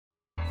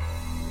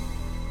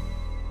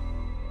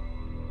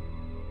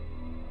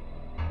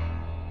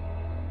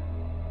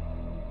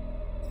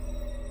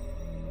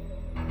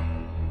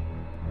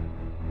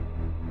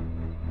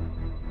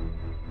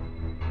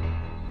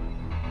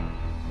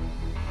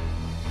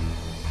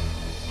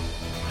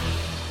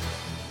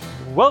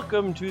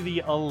Welcome to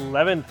the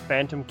 11th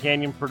Phantom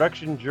Canyon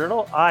Production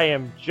Journal. I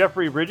am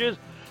Jeffrey Bridges,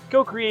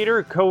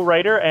 co-creator,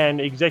 co-writer, and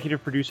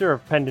executive producer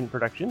of Pendant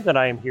Productions, and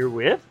I am here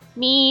with...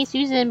 Me,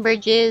 Susan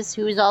Bridges,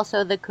 who is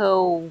also the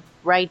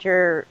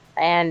co-writer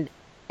and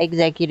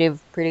executive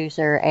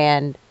producer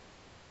and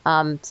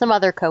some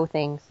other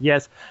co-things.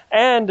 Yes,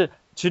 and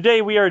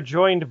today we are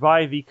joined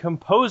by the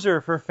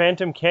composer for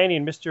Phantom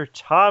Canyon, Mr.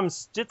 Tom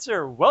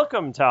Stitzer.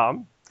 Welcome,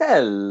 Tom.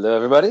 Hello,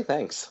 everybody.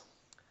 Thanks.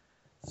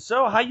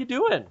 So, how you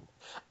doing?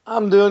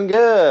 I'm doing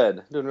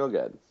good. Doing real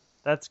good.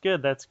 That's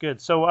good. That's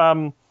good.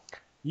 So,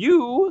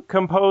 you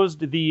composed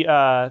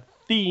the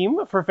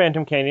theme for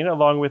Phantom Canyon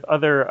along with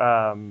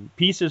other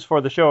pieces for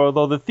the show,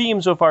 although the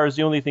theme so far is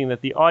the only thing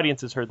that the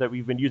audience has heard that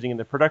we've been using in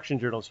the production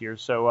journals here.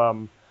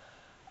 So,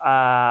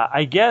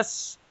 I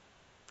guess,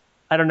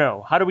 I don't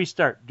know. How do we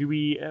start?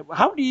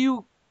 How do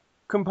you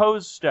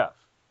compose stuff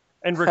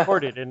and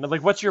record it? And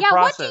like, what's your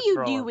process?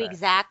 What do you do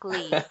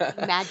exactly,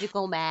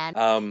 magical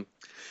man?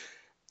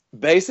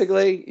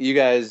 Basically, you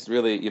guys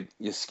really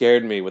you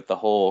scared me with the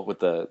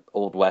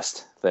Old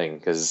West thing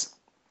because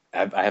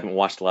I haven't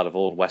watched a lot of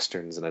old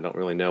westerns and I don't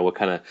really know what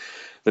kind of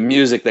the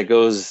music that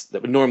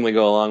would normally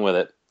go along with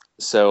it.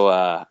 So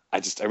I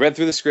read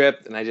through the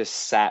script and I just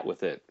sat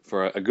with it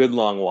for a good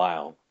long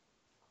while.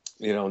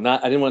 You know,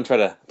 I didn't want to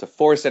try to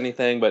force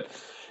anything, but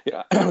you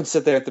know, I would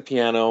sit there at the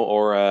piano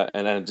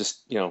and I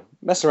just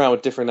mess around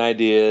with different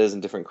ideas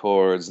and different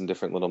chords and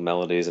different little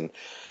melodies, and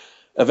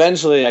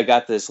eventually I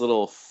got this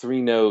little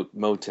 3-note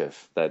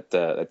motif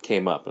that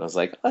came up, and I was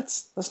like,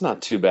 that's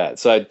not too bad.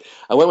 So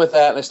I went with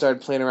that and I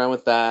started playing around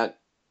with that.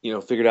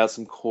 Figured out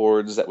some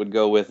chords that would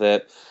go with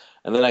it.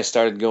 And then I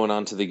started going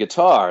on to the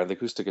guitar, the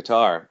acoustic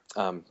guitar,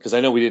 because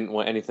I know we didn't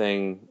want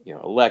anything,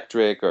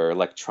 electric or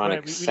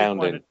electronic sounding.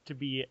 We didn't want it to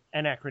be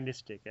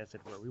anachronistic, as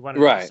it were. We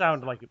wanted it to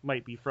sound like it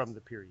might be from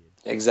the period.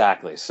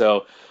 Exactly.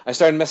 So I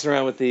started messing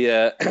around with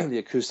the the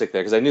acoustic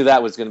there because I knew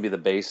that was going to be the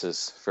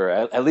basis for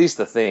at least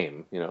the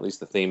theme, at least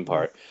the theme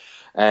part.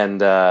 And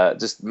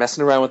just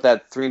messing around with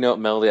that 3-note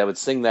melody. I would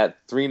sing that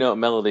 3-note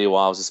melody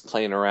while I was just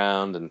playing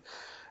around and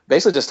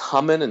basically just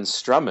humming and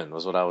strumming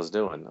was what I was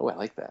doing. Oh, I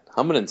like that.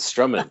 Humming and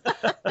strumming,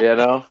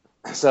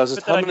 So I was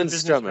just humming and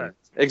strumming. Card.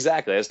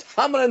 Exactly. I was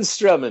humming and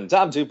strumming.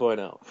 Tom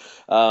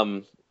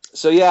 2.0.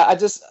 So yeah, I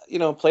just,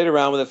 played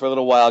around with it for a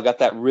little while, got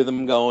that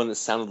rhythm going. It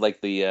sounded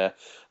like the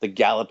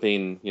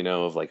galloping,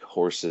 of like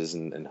horses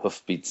and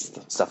hoofbeats,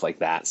 stuff like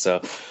that.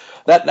 So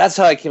that's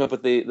how I came up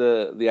with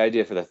the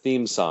idea for the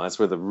theme song. That's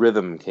where the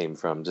rhythm came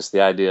from. Just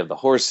the idea of the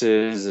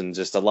horses and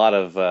just a lot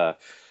of,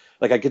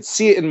 I could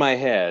see it in my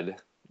head.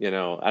 I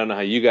don't know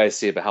how you guys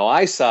see it, but how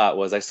I saw it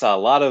was I saw a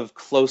lot of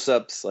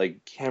close-ups,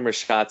 like camera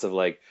shots of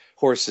like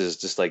horses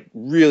just like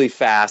really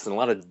fast and a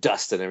lot of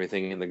dust and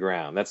everything in the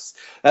ground. That's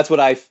what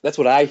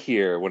I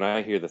hear when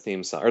I hear the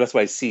theme song, or that's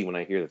what I see when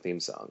I hear the theme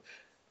song.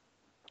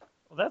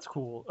 Well, that's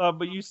cool.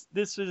 But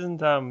this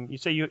isn't. You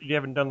say you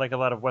haven't done like a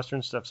lot of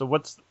Western stuff. So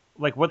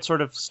what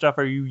sort of stuff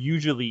are you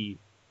usually,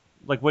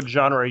 like what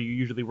genre are you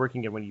usually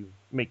working in when you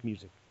make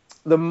music?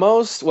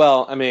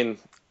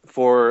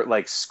 For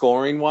like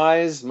scoring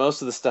wise,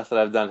 most of the stuff that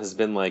I've done has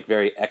been like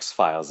very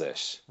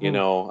X-Files-ish, a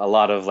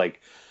lot of like,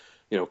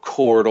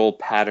 chordal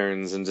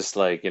patterns and just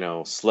like,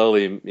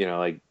 slowly,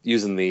 like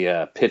using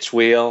the pitch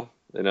wheel,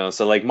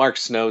 so like Mark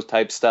Snow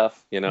type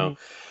stuff, so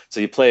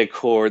you play a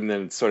chord and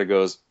then it sort of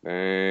goes,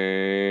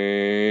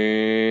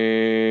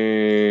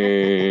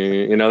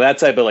 that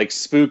type of like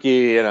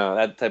spooky,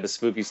 that type of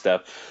spooky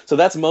stuff. So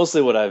that's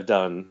mostly what I've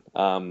done.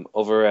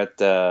 Over at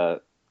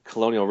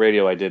Colonial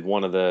Radio, I did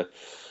one of their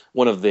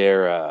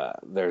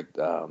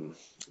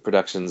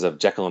productions of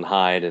Jekyll and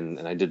Hyde,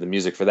 and I did the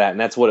music for that, and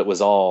that's what it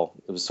was all.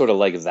 It was sort of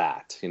like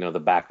that, the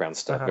background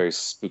stuff, very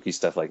spooky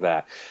stuff like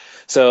that.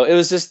 So it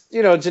was just,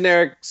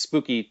 generic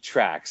spooky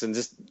tracks, and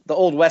just the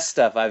Old West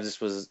stuff.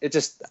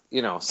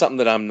 Something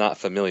that I'm not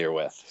familiar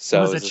with. So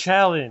it was a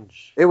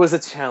challenge. It was a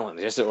challenge.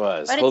 Yes, it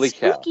was. But Holy it's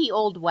spooky cow.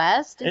 Old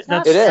West. It's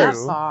not that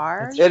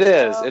far. It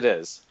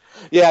is.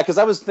 Yeah, because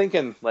I was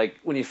thinking, like,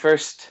 when you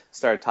first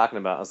started talking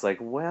about it, I was like,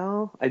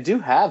 well, I do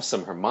have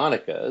some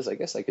harmonicas. I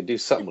guess I could do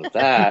something with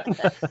that.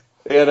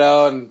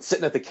 And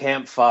sitting at the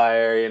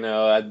campfire,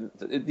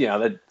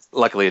 that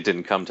luckily it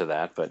didn't come to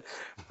that. But,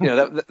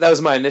 that was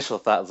my initial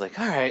thought. I was like,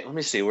 all right, let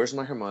me see, where's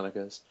my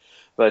harmonicas?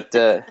 But,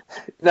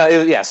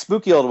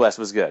 Spooky Old West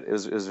was good. It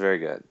was very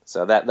good.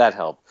 So that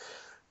helped.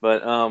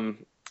 But,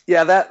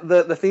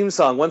 the theme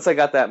song, once I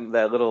got that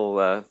little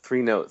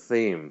 3-note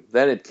theme,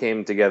 then it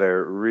came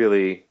together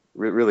really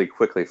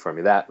quickly for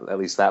me, at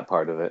least that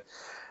part of it.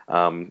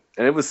 And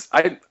it was,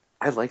 I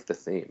like the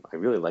theme. I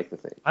really like the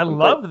theme. I'm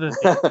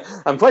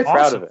quite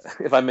proud of it,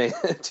 if I may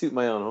toot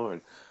my own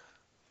horn.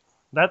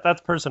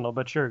 That's personal,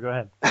 but sure, go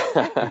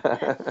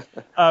ahead.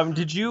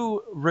 Did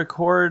you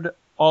record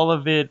all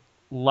of it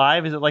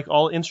live? Is it like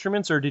all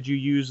instruments, or did you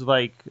use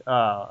like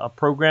a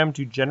program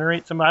to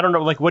generate some? I don't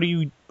know. Like,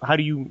 how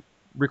do you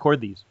record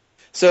these?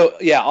 So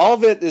yeah, all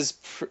of it is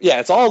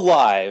it's all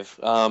live.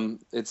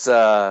 It's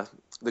the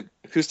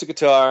acoustic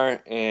guitar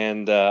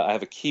and I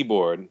have a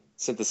keyboard.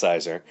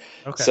 synthesizer.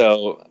 Okay.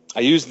 So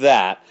I used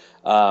that.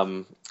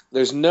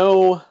 There's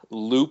no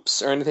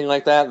loops or anything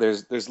like that.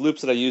 There's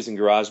loops that I use in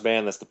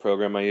GarageBand. That's the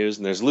program I use,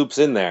 and there's loops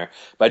in there.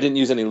 But I didn't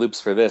use any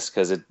loops for this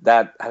because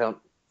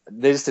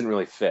they just didn't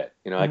really fit.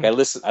 Like I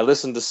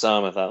listened to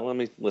some. I thought, well, let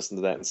me listen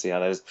to that and see how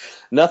that is.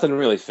 Nothing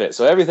really fit.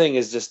 So everything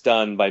is just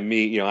done by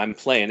me. I'm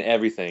playing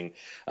everything.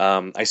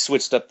 I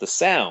switched up the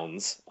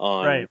sounds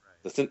on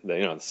the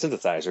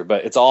synthesizer,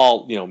 but it's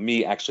all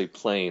me actually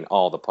playing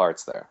all the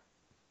parts there.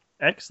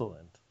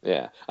 Excellent.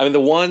 Yeah, I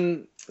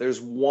mean there's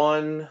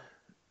one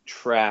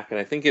track, and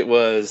I think it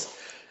was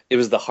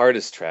the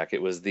hardest track.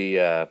 It was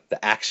the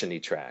action-y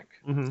track.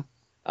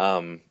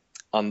 Mm-hmm.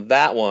 On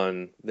that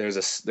one, there was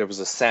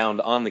a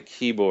sound on the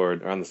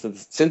keyboard or on the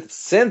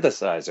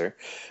synthesizer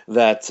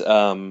that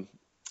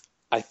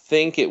I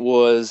think it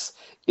was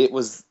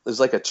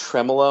like a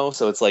tremolo,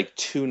 so it's like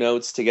two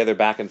notes together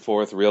back and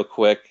forth real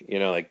quick,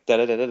 like da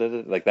da da da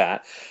da like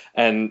that.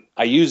 And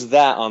I used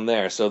that on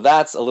there, so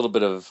that's a little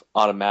bit of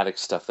automatic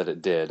stuff that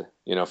it did,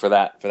 for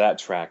that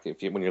track.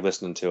 When you're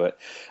listening to it,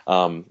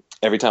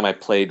 every time I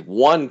played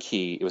one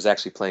key, it was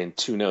actually playing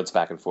two notes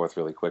back and forth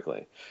really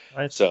quickly.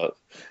 Right. So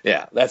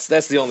yeah, that's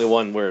the only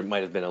one where it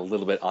might have been a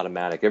little bit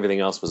automatic. Everything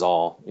else was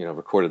all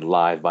recorded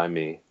live by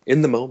me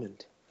in the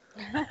moment.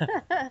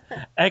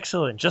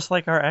 Excellent, just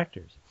like our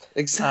actors.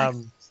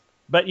 Exactly.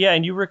 But yeah,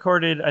 and you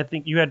recorded. I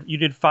think you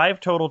did 5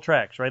 total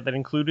tracks, right? That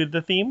included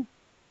the theme,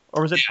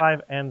 or was it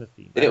 5 and the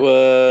theme? It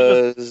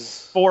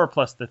was 4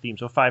 plus the theme,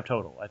 so 5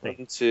 total. I think.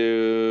 1,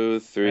 2,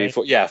 3, Right.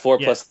 4. Yeah, 4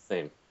 plus the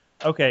theme.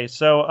 Okay,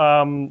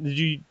 so did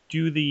you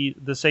do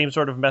the same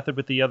sort of method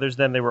with the others?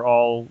 Then they were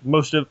all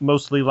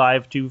mostly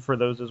live too for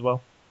those as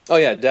well. Oh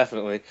yeah,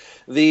 definitely.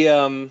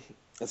 The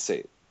let's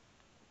see,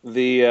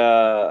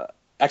 the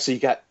actually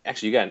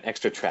you got an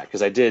extra track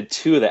because I did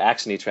 2 of the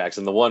action-y tracks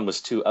and the one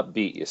was too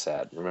upbeat. You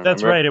said, remember?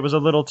 That's right. It was a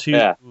little too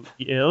a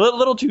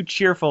little too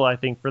cheerful, I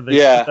think, for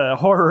the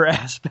horror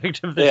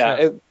aspect of the show.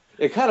 Yeah,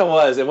 it kind of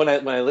was. And when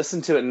I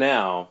listen to it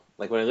now,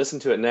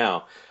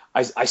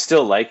 I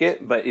still like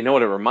it, but you know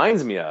what it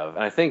reminds me of?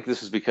 And I think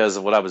this was because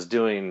of what I was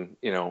doing,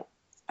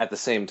 at the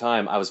same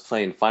time I was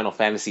playing Final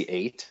Fantasy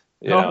VIII.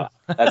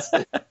 That's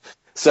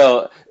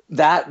so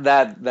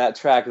that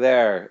track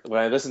there, when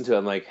I listen to it,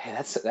 I'm like, hey,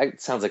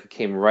 that sounds like it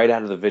came right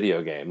out of the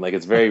video game. Like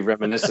it's very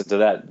reminiscent to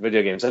that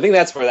video game. So I think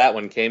that's where that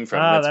one came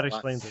from. That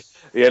explains it.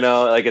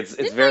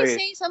 It's very. Didn't I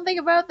say something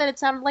about that? It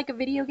sounded like a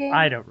video game.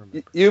 I don't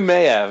remember. You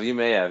may have.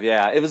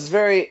 Yeah, it was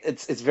very.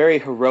 It's very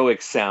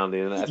heroic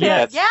sounding. And I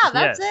think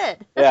that's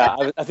it. Yeah,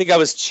 I think I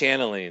was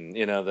channeling,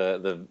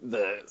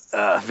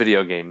 the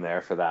video game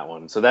there for that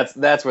one. So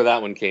that's where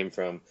that one came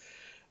from.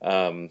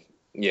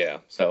 Yeah.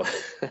 So.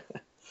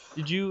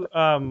 Did you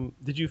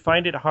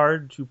find it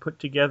hard to put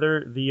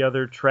together the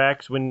other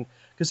tracks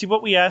because see,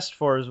 what we asked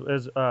for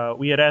is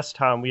we had asked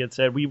Tom, we had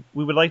said we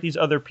would like these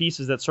other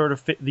pieces that sort of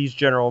fit these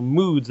general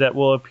moods that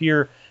will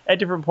appear at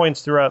different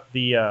points throughout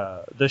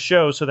the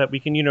show, so that we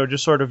can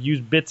just sort of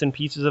use bits and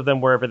pieces of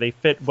them wherever they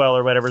fit well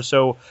or whatever.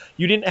 So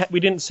we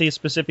didn't say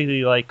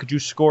specifically like, could you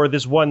score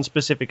this one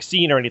specific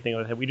scene or anything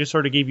like that. We just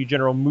sort of gave you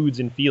general moods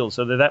and feels.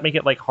 So did that make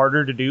it like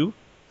harder to do?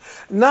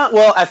 Not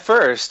well. At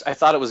first, I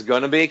thought it was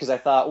going to be because I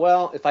thought,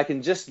 well, if I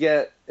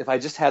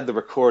just had the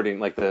recording,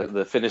 like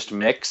the finished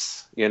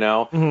mix,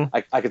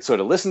 I could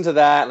sort of listen to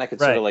that and I could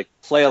sort of like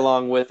play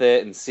along with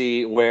it and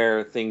see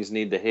where things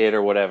need to hit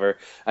or whatever.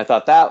 I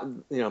thought that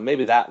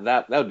maybe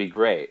that would be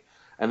great.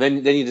 And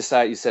then you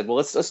said, well,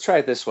 let's try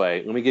it this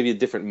way. Let me give you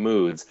different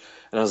moods.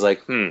 And I was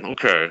like,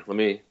 okay, let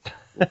me.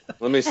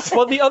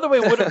 Well, the other way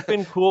would have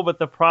been cool, but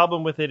the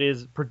problem with it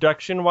is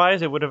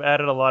production-wise, it would have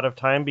added a lot of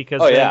time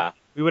because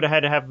we would have had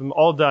to have them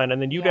all done, and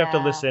then you'd have to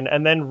listen,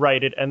 and then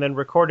write it, and then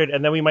record it,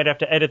 and then we might have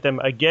to edit them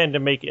again to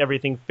make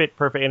everything fit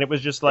perfect. And it was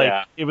just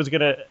like it was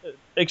going to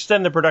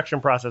extend the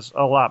production process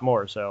a lot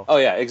more. So. Oh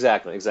yeah,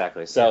 exactly.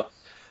 But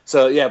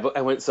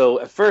I went.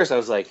 So at first I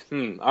was like,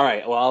 all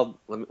right, well,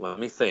 let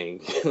me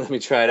think, let me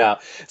try it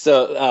out.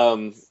 So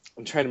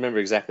I'm trying to remember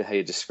exactly how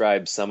you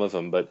described some of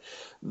them, but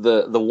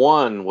the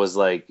one was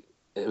like,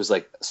 it was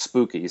like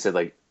spooky. You said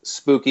like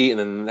spooky, and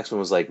then the next one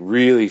was like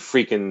really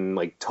freaking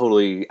like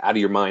totally out of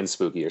your mind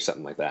spooky or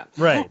something like that.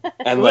 Right.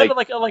 And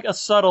like a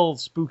subtle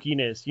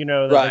spookiness,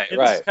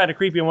 It's kind of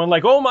creepy, and one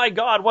like, oh my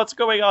god, what's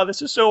going on?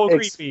 This is so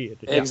creepy.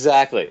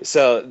 Exactly.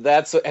 So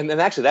that's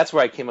actually that's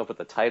where I came up with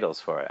the titles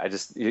for it. I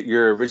just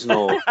your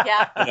original.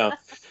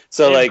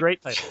 So like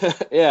great title.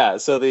 Yeah.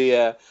 So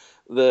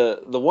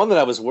the one that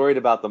I was worried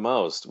about the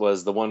most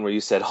was the one where you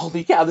said,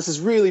 "Holy cow, this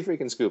is really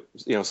freaking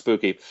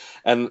spooky,"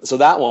 and so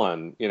that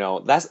one,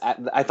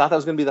 I thought that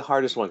was going to be the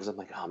hardest one because I'm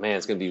like, "Oh man,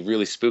 it's going to be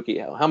really spooky.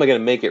 How am I going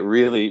to make it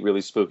really,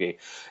 really spooky?"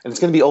 And it's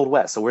going to be Old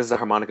West, so where's the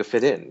harmonica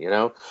fit in?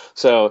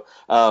 So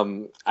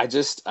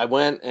I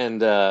went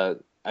and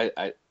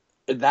I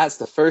that's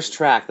the first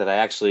track that I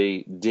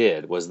actually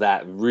did, was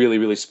that really,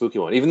 really spooky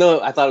one. Even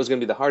though I thought it was going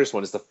to be the hardest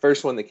one, it's the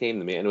first one that came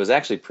to me, and it was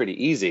actually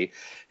pretty easy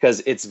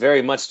because it's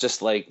very much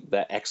just like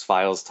the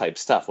X-Files type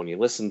stuff. When you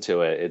listen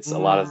to it, it's a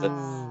lot of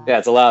the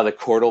it's a lot of the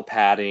chordal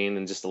padding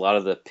and just a lot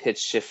of the pitch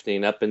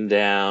shifting up and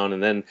down.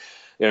 And then,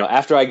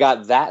 after I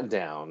got that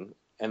down,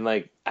 and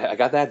like I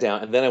got that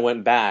down, and then I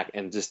went back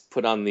and just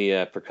put on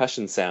the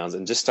percussion sounds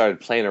and just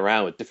started playing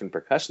around with different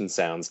percussion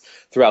sounds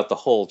throughout the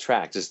whole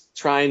track, just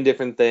trying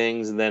different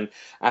things. And then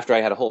after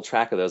I had a whole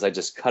track of those, I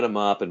just cut them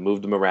up and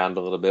moved them around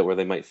a little bit where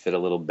they might fit a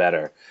little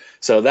better.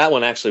 So that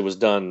one actually was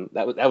done.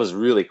 That was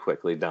really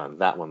quickly done,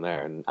 that one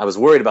there. And I was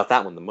worried about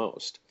that one the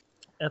most.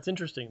 That's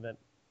interesting then.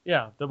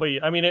 Yeah, the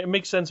way, I mean, it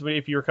makes sense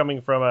if you're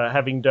coming from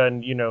having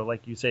done,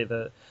 like you say,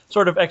 the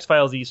sort of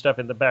X-Files-y stuff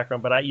in the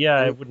background. But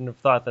I wouldn't have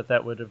thought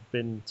that would have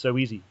been so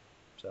easy.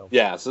 So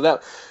yeah, so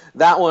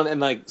that one,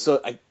 and like,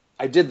 so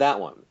I did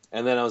that one,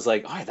 and then I was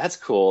like, all right, that's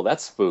cool,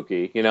 that's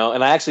spooky, and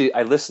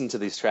I listened to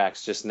these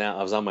tracks just now.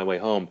 I was on my way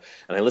home,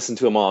 and I listened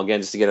to them all again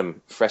just to get them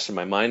fresh in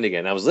my mind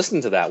again. I was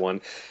listening to that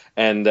one,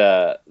 and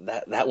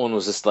that one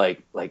was just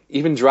like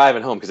even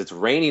driving home, because it's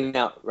raining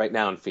out right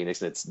now in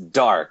Phoenix and it's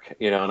dark,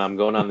 and I'm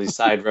going on these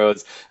side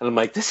roads, and I'm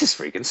like, this is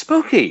freaking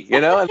spooky,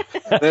 and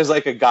there was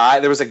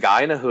a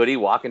guy in a hoodie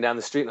walking down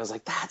the street, and I was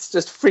like, that's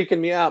just freaking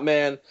me out,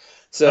 man.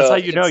 So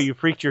that's how you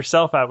freaked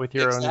yourself out with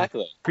your own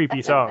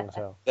creepy song.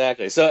 So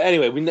exactly. So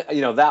anyway,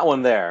 that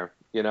one there,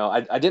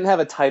 I didn't have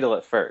a title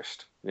at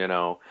first,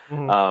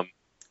 Mm-hmm.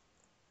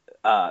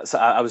 So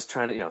I was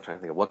trying to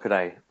think of what could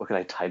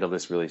I title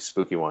this really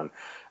spooky one.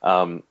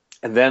 And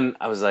then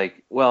I was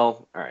like,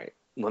 well, all right,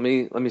 let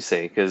me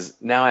see, because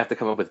now I have to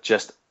come up with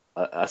just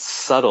a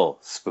subtle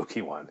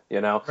spooky one,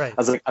 Right. I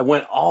was like, I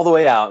went all the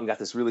way out and got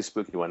this really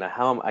spooky one.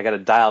 Now I got to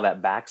dial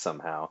that back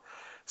somehow.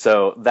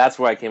 So that's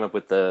where I came up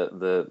with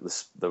the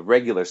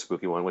regular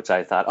spooky one, which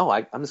I thought,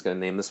 I'm just going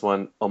to name this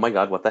one, Oh My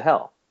God, What the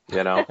Hell?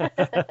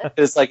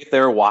 It's like if they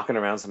were walking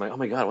around, so I'm like, oh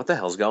my God, what the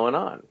hell's going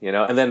on?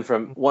 And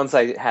then once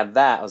I had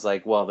that, I was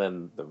like, well,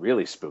 then the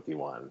really spooky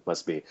one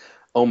must be,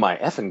 Oh my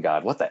effing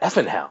God, what the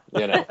effing hell?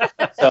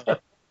 So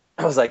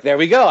I was like, there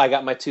we go. I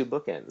got my two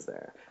bookends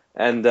there.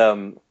 And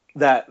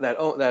that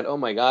Oh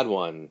my God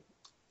one,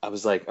 I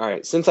was like, all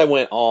right, since I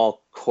went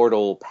all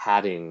chordal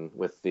padding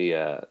with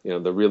the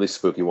the really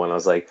spooky one, I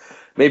was like,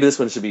 maybe this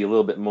one should be a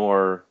little bit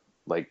more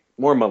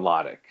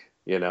melodic,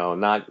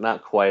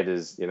 not quite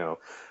as,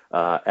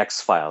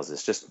 X-Files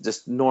is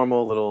just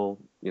normal little,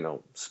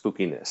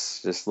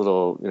 spookiness, just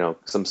little,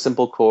 some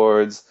simple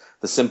chords.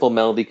 The simple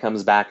melody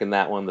comes back in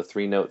that one, the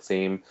 3-note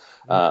theme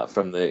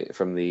from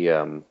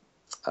the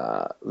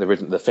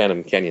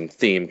Phantom Canyon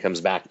theme comes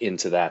back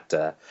into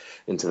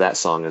that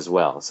song as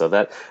well. So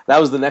that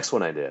was the next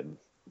one I did.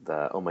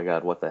 The Oh My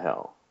God, What the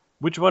Hell.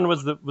 Which one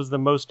was the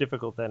most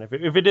difficult then? If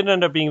it didn't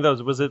end up being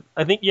those, was it?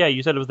 I think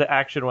you said it was the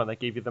action one that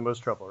gave you the most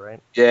trouble, right?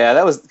 Yeah,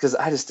 that was because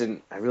I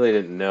really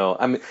didn't know.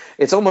 I mean,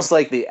 it's almost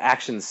like the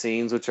action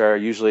scenes, which are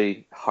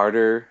usually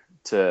harder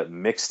to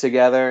mix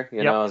together.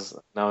 I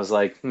was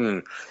like,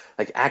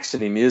 like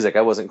actiony music.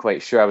 I wasn't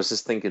quite sure. I was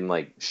just thinking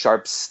like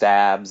sharp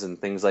stabs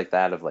and things like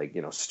that of like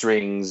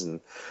strings, and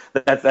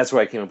that's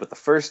where I came up with the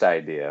first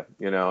idea.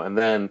 And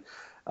then.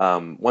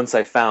 Once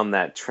I found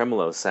that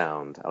tremolo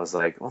sound, I was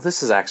like, well,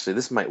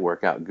 this might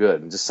work out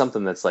good. And just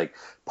something that's like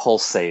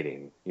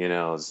pulsating,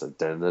 it's like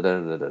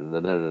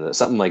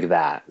something like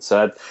that.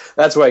 So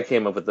that's where I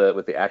came up with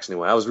the actiony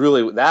one. I was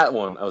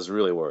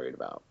really worried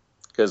about,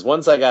 because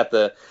once I got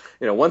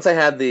once I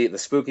had the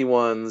spooky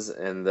ones,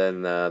 and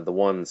then the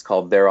ones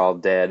called They're All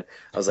Dead,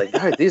 I was like, all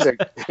right, these are.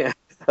 I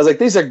was like,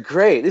 these are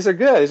great. These are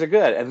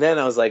good. And then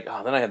I was like,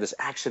 then I have this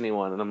actiony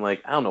one, and I'm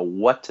like, I don't know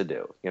what to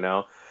do,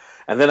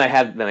 And then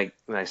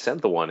I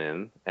sent the one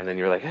in, and then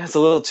you're like, it's a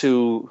little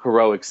too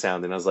heroic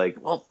sounding. I was like,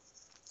 well,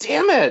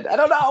 damn it, I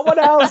don't know what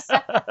else.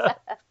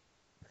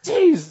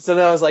 Jeez. So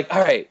then I was like,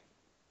 all right,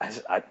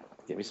 I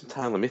give me some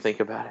time, let me think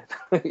about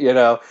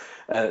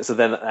it. So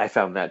then I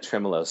found that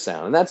tremolo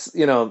sound, and that's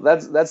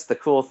the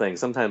cool thing.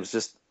 Sometimes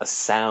just a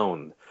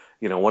sound,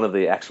 one of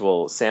the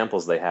actual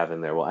samples they have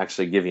in there will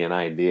actually give you an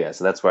idea.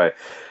 So that's why.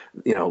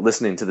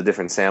 Listening to the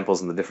different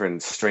samples and the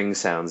different string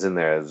sounds in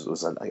there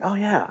was like, oh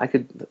yeah, I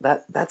could.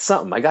 That's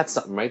something. I got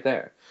something right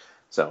there.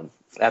 So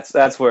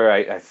that's where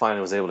I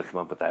finally was able to come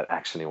up with that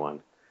actiony one.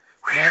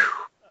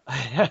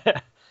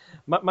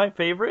 My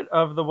favorite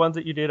of the ones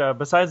that you did,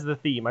 besides the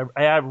theme,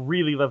 I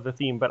really love the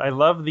theme, but I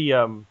love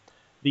the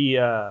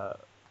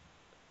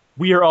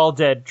We Are All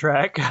Dead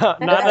track. Not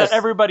that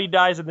everybody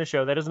dies in the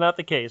show. That is not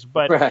the case,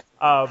 but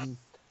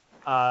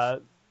right.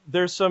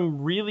 There's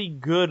some really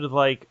good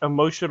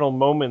emotional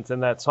moments in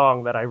that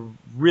song that I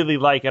really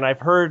like, and I've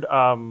heard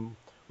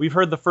we've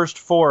heard the first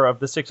 4 of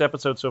the 6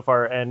 episodes so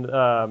far,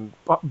 and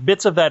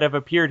bits of that have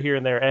appeared here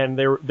and there, and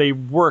they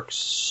work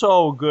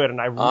so good, and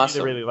I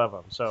really love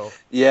them. So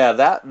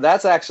yeah,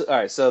 that's actually all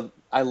right. So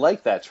I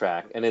like that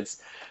track, and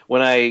it's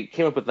when I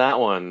came up with that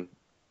one.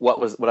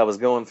 What I was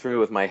going through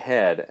with my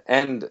head,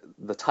 and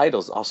the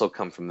titles also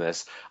come from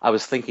this. I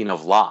was thinking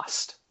of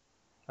Lost.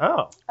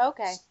 Oh.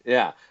 Okay.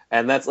 Yeah,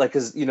 and that's like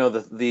because the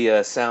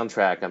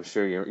soundtrack. I'm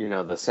sure you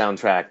know the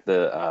soundtrack.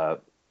 The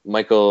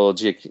Michael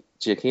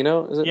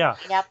Giacchino, is it? Yeah.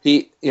 Yep.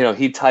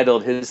 He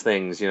titled his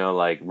things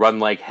like Run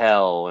Like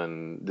Hell,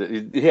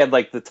 and he had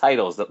like the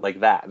titles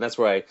like that, and that's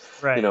where I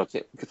Right.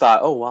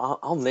 thought, oh well,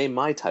 I'll name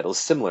my titles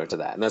similar to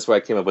that, and that's where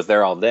I came up with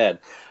They're All Dead.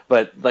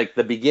 But like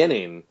the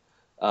beginning,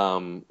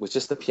 with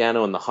just the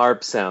piano and the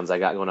harp sounds I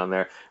got going on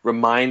there,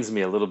 reminds me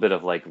a little bit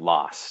of like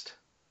Lost.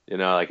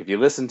 Like if you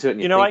listen to it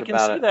and you think I can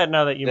about see it, that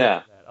now that you yeah.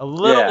 mention that. A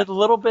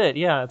little bit,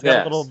 yeah. It's got a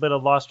Yes. little bit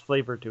of Lost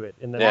flavor to it.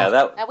 In the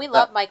And we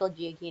love Michael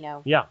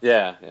Giacchino. Yeah.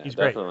 Yeah, He's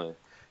great. definitely.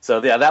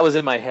 So yeah, that was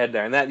in my head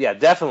there, and that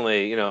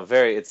definitely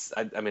very.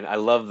 I mean, I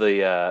love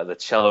the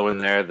cello in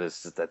there.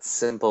 That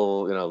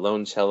simple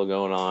lone cello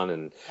going on,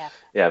 and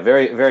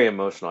very very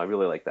emotional. I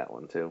really like that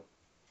one too.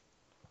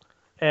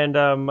 And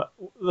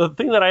the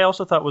thing that I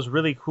also thought was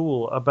really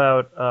cool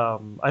about,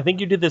 I think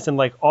you did this in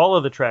like all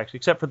of the tracks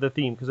except for the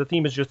theme, because the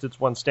theme is just its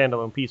one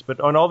standalone piece. But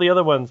on all the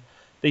other ones,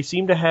 they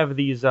seem to have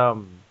these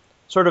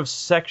sort of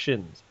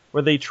sections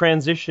where they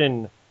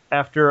transition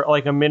after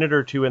like a minute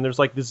or two, and there's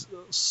like this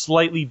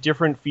slightly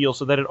different feel,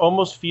 so that it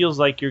almost feels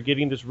like you're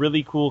getting this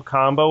really cool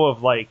combo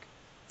of like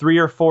 3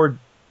 or 4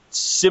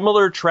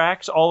 similar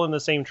tracks all in the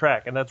same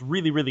track, and that's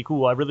really, really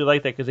cool. I really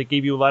like that because it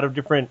gave you a lot of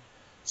different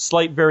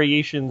slight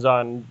variations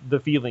on the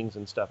feelings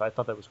and stuff. I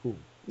thought that was cool.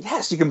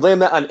 Yes, you can blame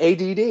that on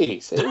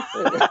ADD. See?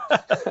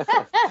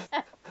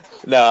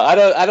 No,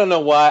 I don't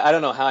know why. I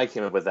don't know how I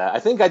came up with that. I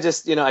think I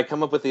just I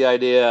come up with the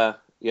idea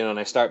and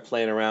I start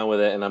playing around with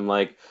it, and I'm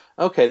like,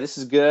 okay, this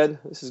is good.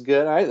 This is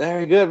good. All right,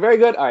 very good, very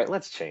good. All right,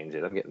 let's change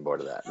it. I'm getting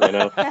bored of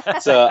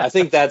that. So I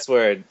think that's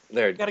where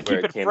they're got to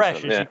keep it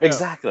fresh. Yeah,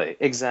 exactly.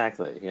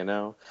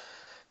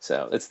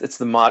 So it's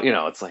the mod.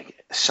 It's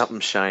like something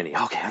shiny.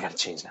 Okay, I got to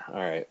change now. All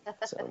right.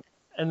 So.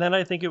 And then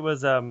I think it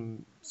was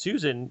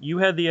Susan. You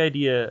had the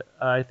idea,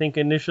 I think,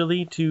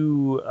 initially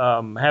to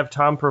have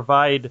Tom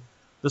provide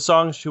the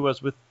songs to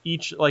us with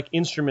each like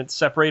instrument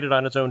separated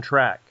on its own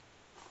track.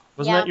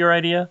 Wasn't that your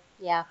idea?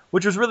 Yeah.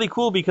 Which was really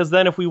cool because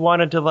then if we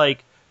wanted to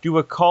like do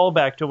a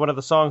callback to one of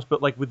the songs, but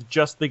like with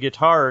just the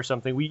guitar or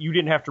something, you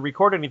didn't have to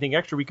record anything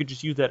extra. We could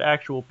just use that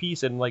actual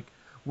piece and like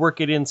work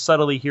it in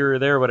subtly here or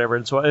there or whatever.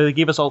 And so it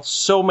gave us all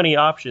so many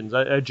options.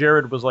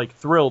 Jared was like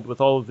thrilled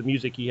with all of the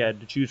music he had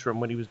to choose from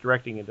when he was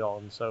directing it all.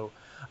 And so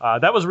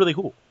that was really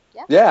cool.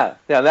 Yeah.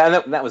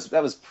 That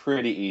was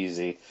pretty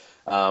easy.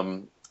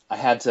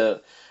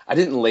 I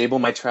didn't label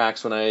my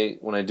tracks when I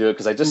do it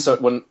because I just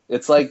when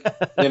it's like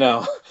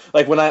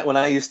like when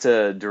I used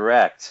to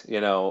direct,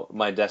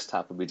 my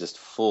desktop would be just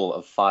full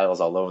of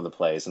files all over the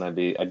place, and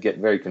I'd get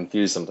very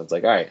confused sometimes.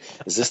 Like, all right,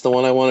 is this the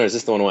one I want or is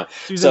this the one I want?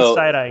 Susan's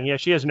side-eyeing. Yeah,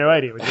 she has no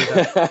idea what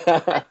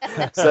you're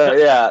doing. So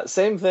yeah,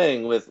 same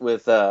thing with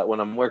when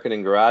I'm working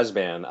in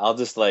GarageBand. I'll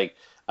just like.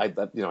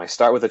 I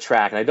start with a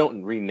track and I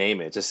don't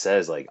rename it. It just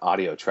says like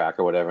audio track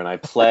or whatever, and I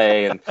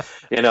play and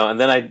and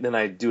then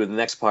I do the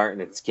next part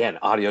and it's again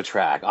audio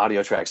track.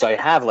 So I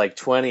have like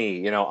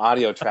 20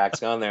 audio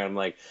tracks on there. I'm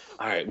like,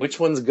 all right, which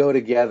ones go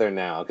together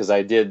now? Because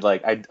I did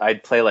like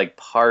I'd play like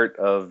part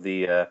of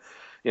the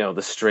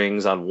the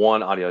strings on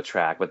one audio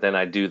track, but then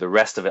I do the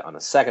rest of it on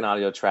a second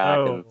audio track.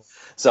 Oh. And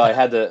so I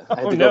had to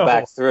go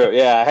back through.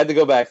 Yeah, I had to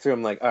go back through.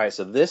 I'm like, all right,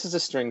 so this is a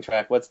string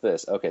track. What's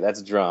this? Okay,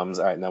 that's drums.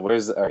 All right, now where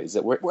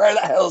the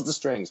hell is the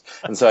strings?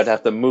 And so I'd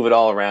have to move it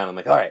all around. I'm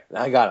like, all right,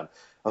 now I got them.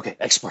 Okay,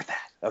 export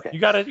that. Okay. You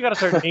gotta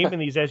start naming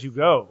these as you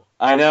go.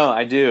 I know,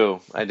 I do.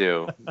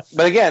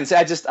 But again, see,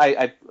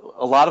 I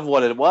a lot of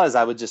what it was,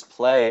 I would just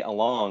play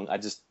along. I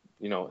just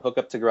hook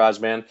up to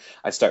GarageBand.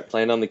 I'd start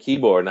playing on the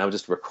keyboard, and I would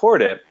just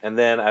record it, and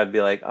then I'd be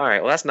like, all right,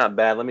 well, that's not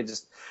bad. Let me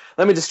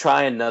just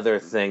try another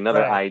thing,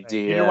 another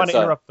idea. You don't want to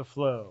interrupt the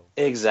flow.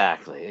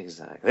 Exactly.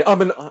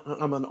 I'm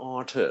an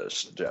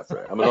artist,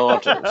 Jeffrey. I'm an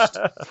artist.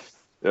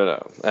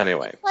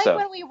 Anyway. It's like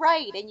when we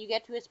write and you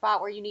get to a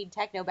spot where you need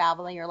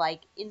technobabble and you're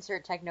like,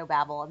 insert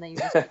technobabble, and then you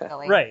just keep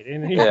going. Right,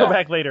 and you go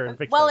back later and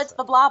fix it's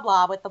the blah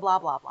blah with the blah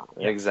blah blah.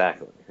 Yeah.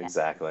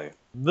 Exactly.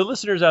 The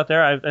listeners out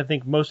there, I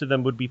think most of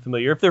them would be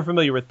familiar, if they're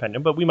familiar with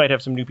Pendant, but we might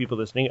have some new people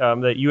listening,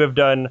 that you have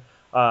done,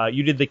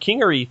 you did the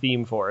Kingery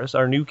theme for us,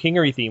 our new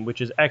Kingery theme,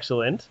 which is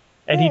excellent,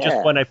 and he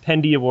just won a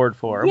Pendy Award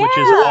for, which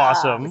is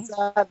awesome.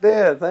 I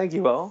did. Thank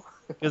you all.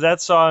 Because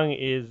that song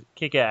is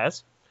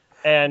kick-ass.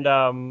 And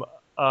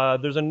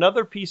there's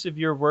another piece of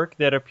your work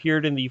that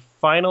appeared in the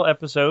final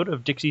episode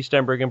of Dixie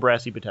Stenberg and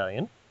Brassy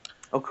Battalion.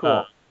 Oh,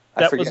 cool.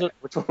 I forget.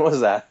 Which one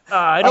was that?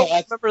 I don't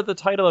remember the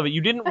title of it.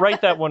 You didn't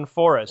write that one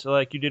for us,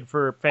 like you did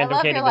for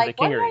Phantom Candy with the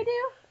Kingery. What did I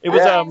do? It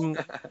was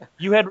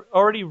you had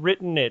already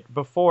written it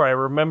before, I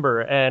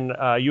remember, and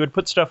you had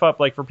put stuff up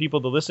like for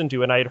people to listen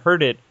to, and I had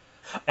heard it.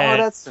 And,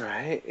 that's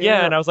right.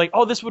 Yeah, and I was like,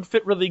 oh, this would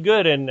fit really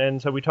good,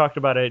 and so we talked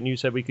about it, and you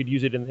said we could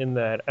use it in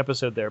that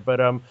episode there. But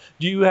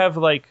do you have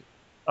like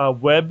a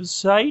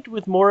website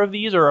with more of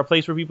these, or a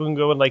place where people can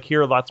go and like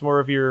hear lots more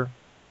of your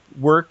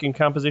work and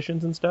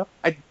compositions and stuff?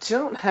 I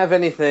don't have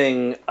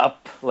anything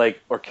up like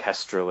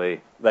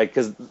orchestrally, like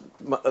because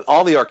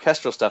all the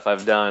orchestral stuff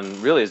I've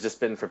done really has just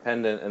been for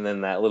Pendant, and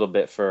then that little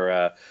bit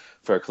for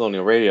for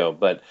Colonial Radio.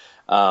 But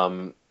I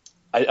mean,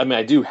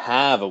 I do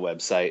have a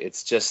website.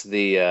 It's just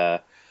the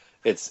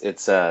it's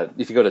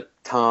if you go to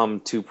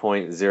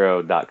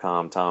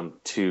tom2.0.com,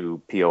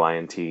 tom2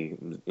 point,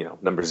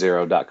 number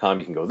 0.com,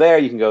 you can go there.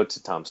 You can go to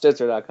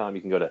tomstitzer.com.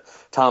 You can go to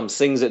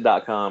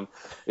tomsingsit.com.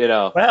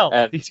 Well,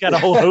 and he's got a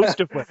whole host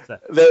of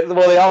websites.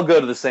 they all go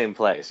to the same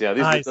place.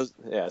 Nice. So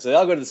they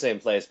all go to the same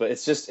place. But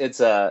it's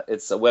a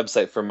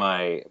website for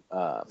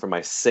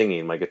my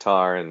singing, my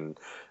guitar and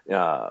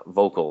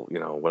vocal.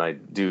 When I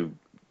do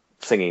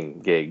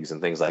singing gigs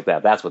and things like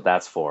that. That's what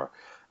that's for.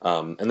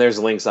 And there's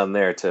links on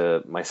there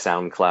to my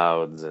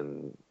SoundClouds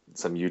and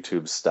some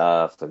YouTube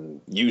stuff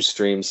and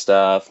Ustream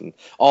stuff and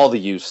all the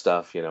U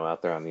stuff,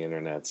 out there on the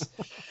internets.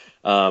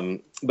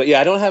 But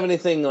yeah, I don't have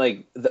anything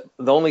like the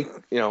only,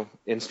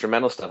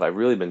 instrumental stuff I've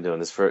really been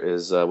doing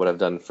is what I've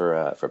done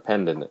for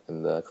Pendant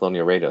and the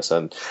Colonial Radio.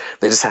 So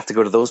they just have to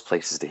go to those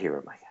places to hear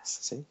them, I guess.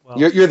 See, well,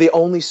 you're the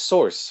only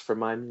source for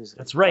my music.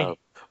 That's right.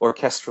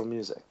 Orchestral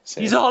music.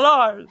 See? He's all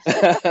ours.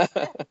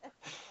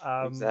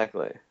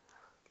 Exactly.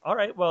 All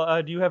right.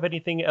 Well, do you have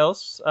anything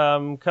else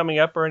coming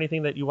up or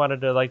anything that you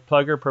wanted to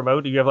plug or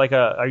promote? Do you have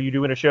are you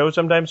doing a show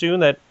sometime soon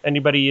that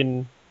anybody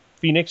in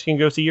Phoenix can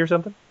go see or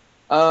something?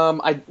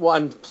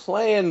 I'm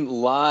playing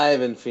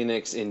live in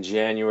Phoenix in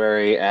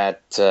January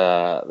at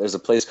there's a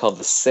place called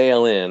the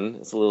Sail Inn.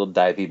 It's a little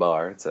divey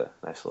bar. It's a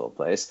nice little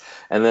place.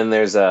 And then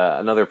there's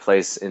another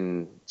place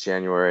in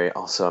January.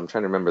 Also, I'm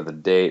trying to remember the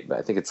date, but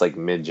I think it's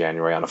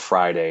mid-January on a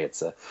Friday.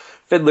 It's a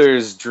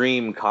Fiddler's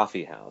Dream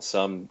Coffee House.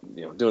 So I'm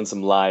doing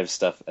some live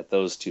stuff at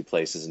those two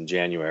places in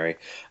January.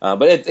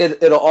 But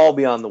it'll all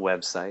be on the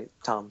website,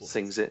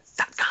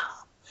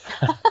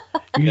 tomsingsit.com.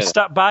 You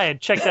stop by and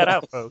check that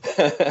out, folks.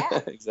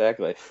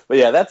 Exactly. But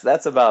yeah,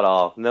 that's about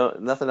all. No,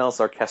 nothing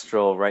else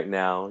orchestral right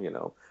now,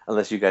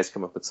 unless you guys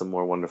come up with some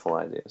more wonderful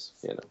ideas,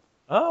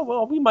 Oh,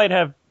 well, we might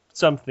have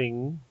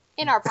something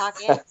in our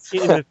pockets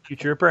in the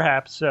future,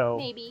 perhaps. So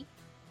maybe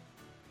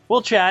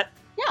we'll chat.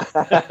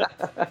 Yeah.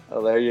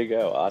 Well, there you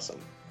go. Awesome.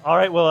 All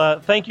right. Well,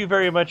 thank you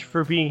very much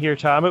for being here,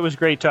 Tom. It was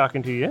great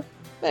talking to you.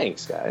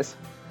 Thanks, guys.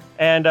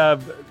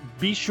 And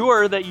be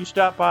sure that you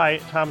stop by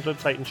Tom's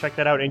website and check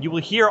that out. And you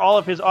will hear all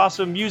of his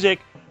awesome music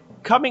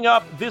coming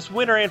up this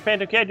winter in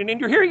Phantom Canyon. And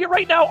you're hearing it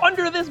right now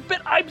under this bit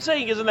I'm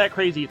saying. Isn't that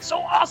crazy? It's so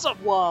awesome.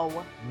 Whoa.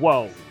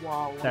 Whoa.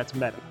 Whoa. That's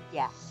meta.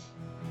 Yeah.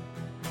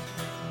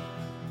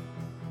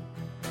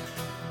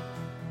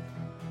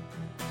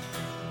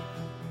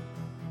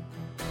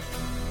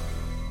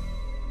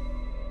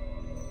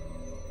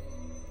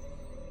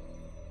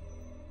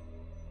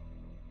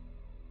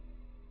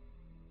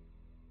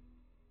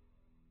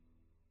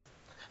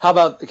 How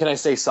about, can I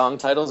say song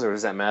titles, or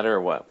does that matter,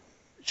 or what?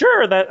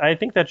 Sure, I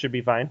think that should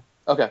be fine.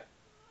 Okay.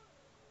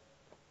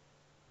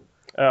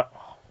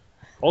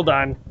 Hold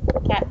on.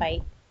 Cat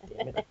fight.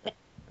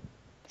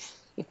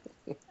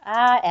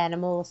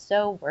 Animals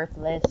so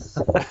worthless.